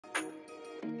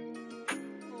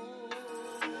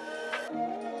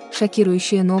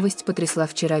Шокирующая новость потрясла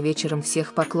вчера вечером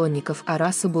всех поклонников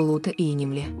Араса Булута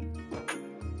Ийнемли.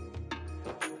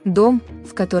 Дом,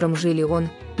 в котором жили он,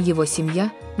 его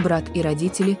семья, брат и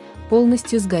родители,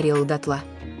 полностью сгорел дотла.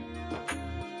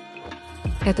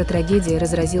 Эта трагедия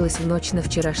разразилась в ночь на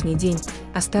вчерашний день,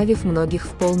 оставив многих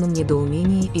в полном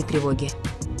недоумении и тревоге.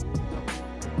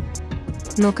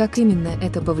 Но как именно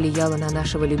это повлияло на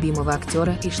нашего любимого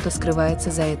актера и что скрывается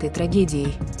за этой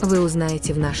трагедией, вы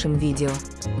узнаете в нашем видео.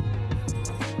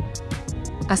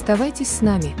 Оставайтесь с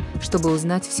нами, чтобы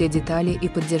узнать все детали и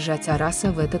поддержать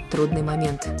Араса в этот трудный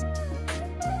момент.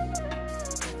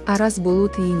 Арас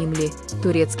Булута Ийнемли,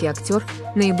 турецкий актер,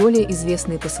 наиболее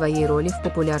известный по своей роли в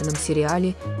популярном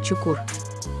сериале «Чукур».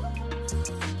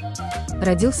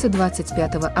 Родился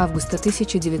 25 августа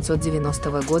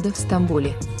 1990 года в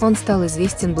Стамбуле. Он стал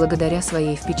известен благодаря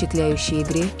своей впечатляющей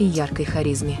игре и яркой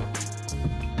харизме.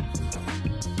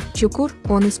 «Чукур»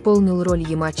 он исполнил роль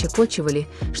Ямача Кочевали,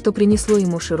 что принесло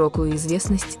ему широкую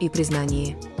известность и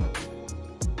признание.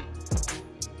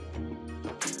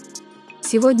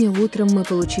 Сегодня утром мы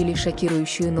получили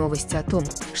шокирующую новость о том,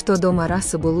 что дом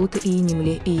Араса Булута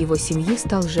Ийнемли и его семьи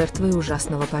стал жертвой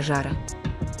ужасного пожара.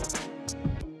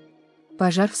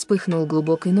 Пожар вспыхнул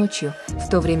глубокой ночью, в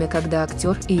то время, когда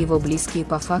актер и его близкие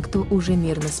по факту уже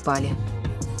мирно спали.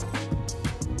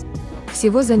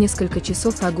 Всего за несколько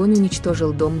часов огонь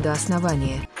уничтожил дом до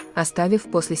основания, оставив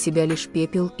после себя лишь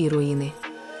пепел и руины.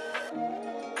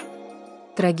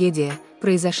 Трагедия,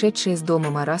 произошедшая с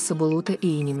домом Араса Булута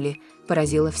Ийнемли,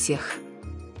 поразила всех.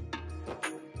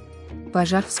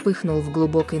 Пожар вспыхнул в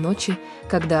глубокой ночи,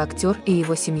 когда актер и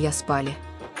его семья спали.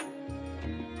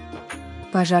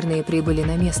 Пожарные прибыли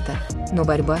на место, но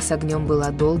борьба с огнем была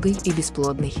долгой и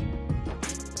бесплодной.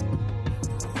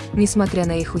 Несмотря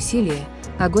на их усилия,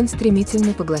 огонь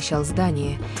стремительно поглощал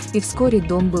здание, и вскоре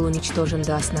дом был уничтожен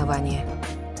до основания.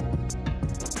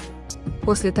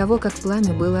 После того, как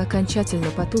пламя было окончательно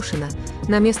потушено,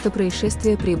 на место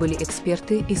происшествия прибыли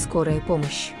эксперты и скорая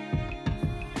помощь.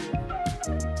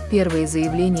 Первые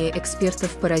заявления экспертов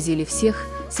поразили всех.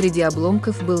 Среди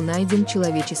обломков был найден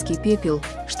человеческий пепел,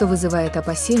 что вызывает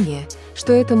опасения,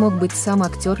 что это мог быть сам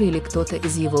актер или кто-то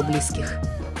из его близких.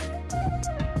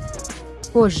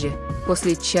 Позже,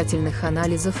 после тщательных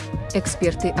анализов,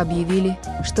 эксперты объявили,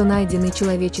 что найденный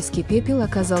человеческий пепел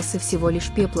оказался всего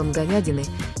лишь пеплом говядины,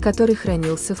 который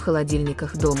хранился в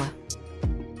холодильниках дома.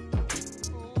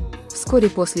 Вскоре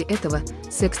после этого,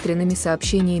 с экстренными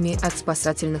сообщениями от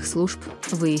спасательных служб,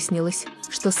 выяснилось,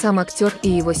 что сам актер и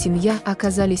его семья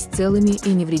оказались целыми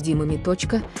и невредимыми.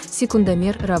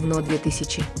 Секундомер равно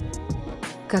 2000.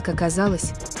 Как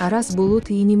оказалось, Арас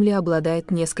Булута Ийнемли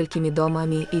обладает несколькими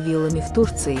домами и виллами в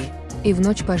Турции, и в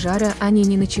ночь пожара они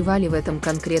не ночевали в этом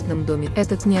конкретном доме.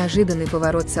 Этот неожиданный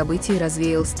поворот событий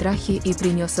развеял страхи и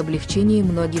принес облегчение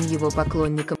многим его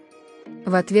поклонникам.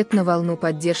 В ответ на волну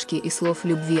поддержки и слов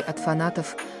любви от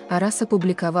фанатов, Арас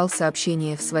опубликовал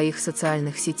сообщение в своих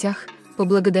социальных сетях,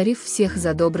 поблагодарив всех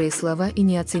за добрые слова и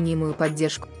неоценимую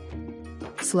поддержку.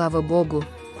 Слава Богу,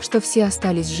 что все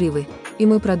остались живы, и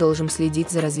мы продолжим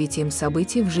следить за развитием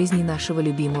событий в жизни нашего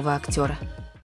любимого актера.